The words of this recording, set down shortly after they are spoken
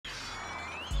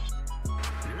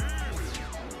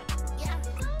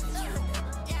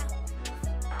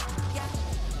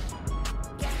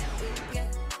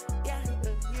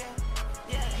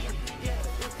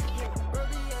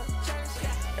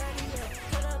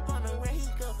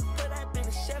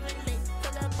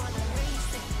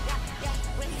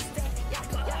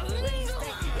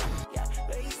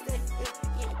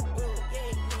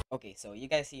so you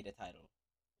guys see the title.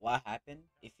 What happened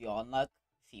if you unlock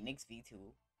Phoenix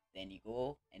V2, then you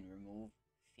go and remove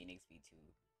Phoenix V2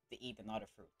 to eat another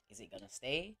fruit? Is it gonna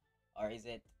stay, or is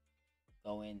it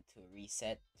going to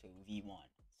reset to V1?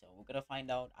 So we're gonna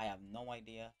find out. I have no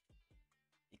idea.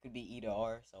 It could be either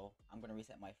or. So I'm gonna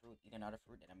reset my fruit, eat another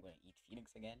fruit, and I'm gonna eat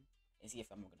Phoenix again and see if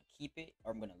I'm gonna keep it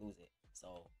or I'm gonna lose it.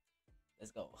 So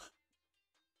let's go.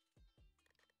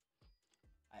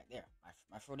 Alright, there.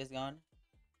 My fruit is gone,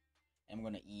 and I'm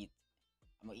gonna eat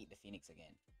the Phoenix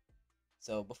again.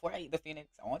 So before I eat the Phoenix,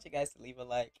 I want you guys to leave a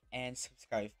like and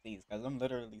subscribe, please, because I'm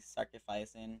literally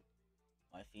sacrificing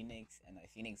my Phoenix and my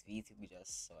Phoenix V2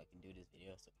 just so I can do this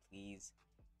video. So please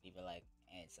leave a like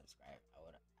and subscribe. I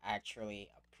would actually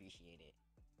appreciate it.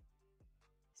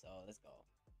 So let's go.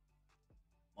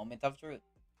 Moment of truth.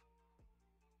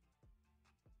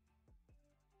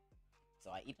 So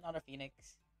I eat another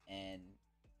Phoenix, and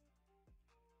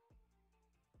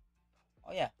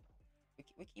oh yeah, we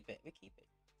keep it. We keep it.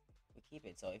 We keep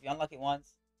it. So if you unlock it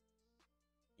once,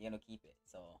 you're gonna keep it.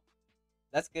 So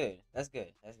that's good. That's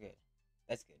good. That's good.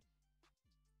 That's good.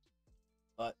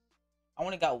 But I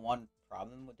only got one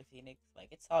problem with the Phoenix. Like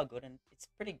it's all good and it's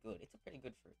pretty good. It's a pretty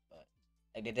good fruit, but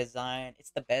like the design,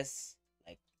 it's the best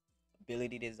like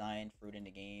ability design fruit in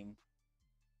the game,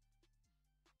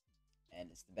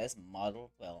 and it's the best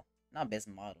model. Well, not best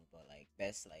model, but like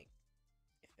best like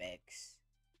effects.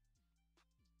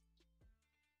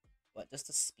 But just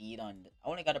the speed on, I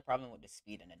only got a problem with the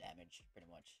speed and the damage, pretty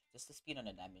much. Just the speed on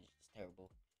the damage is terrible.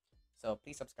 So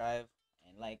please subscribe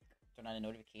and like, turn on the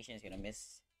notifications. You're gonna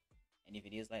miss any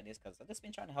videos like this because I've just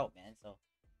been trying to help, man. So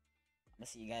I'm gonna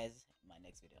see you guys in my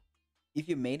next video. If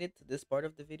you made it to this part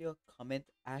of the video, comment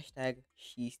hashtag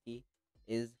Shisti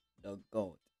is the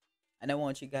GOAT. And I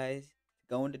want you guys to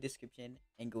go in the description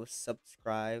and go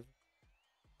subscribe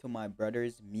to my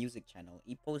brother's music channel.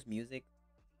 He posts music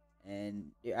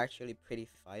and they're actually pretty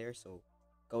fire. So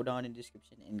go down in the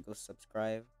description and go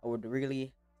subscribe. I would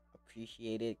really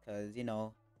appreciate it because, you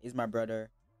know, he's my brother.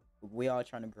 We all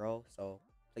trying to grow. So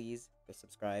please go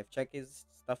subscribe. Check his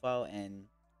stuff out. And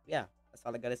yeah, that's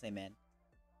all I got to say, man.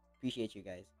 Appreciate you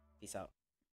guys. Peace out.